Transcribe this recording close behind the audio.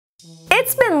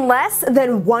It's been less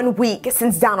than 1 week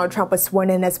since Donald Trump was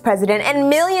sworn in as president, and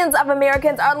millions of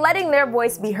Americans are letting their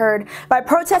voice be heard by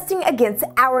protesting against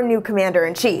our new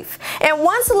commander-in-chief. And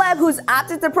one celeb who's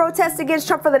opted to protest against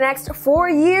Trump for the next 4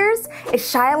 years is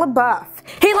Shia LaBeouf.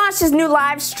 He launched his new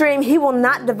live stream, He Will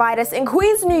Not Divide Us, in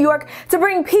Queens, New York to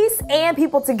bring peace and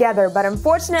people together. But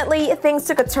unfortunately, things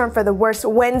took a turn for the worse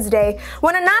Wednesday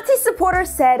when a Nazi supporter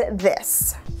said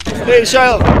this. Hey,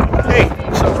 Shia. Hey.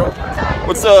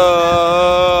 What's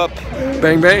up?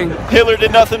 Bang, bang. Hitler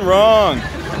did nothing wrong.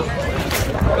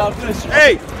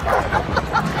 Hey.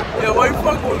 Yeah,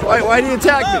 why do you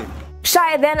attack me?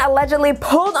 Shia then allegedly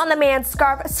pulled on the man's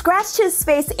scarf, scratched his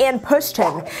face, and pushed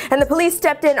him. And the police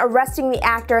stepped in, arresting the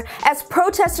actor as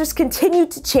protesters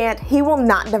continued to chant, "He will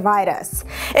not divide us."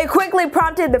 It quickly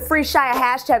prompted the Free Shia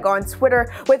hashtag on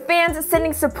Twitter, with fans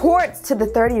sending support to the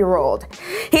 30-year-old.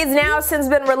 He's now since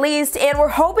been released, and we're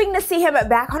hoping to see him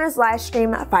back on his live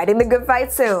stream fighting the good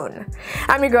fight soon.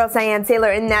 I'm your girl Cyan Taylor,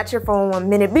 and that's your 411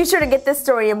 Minute. Be sure to get this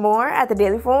story and more at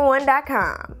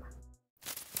TheDaily411.com.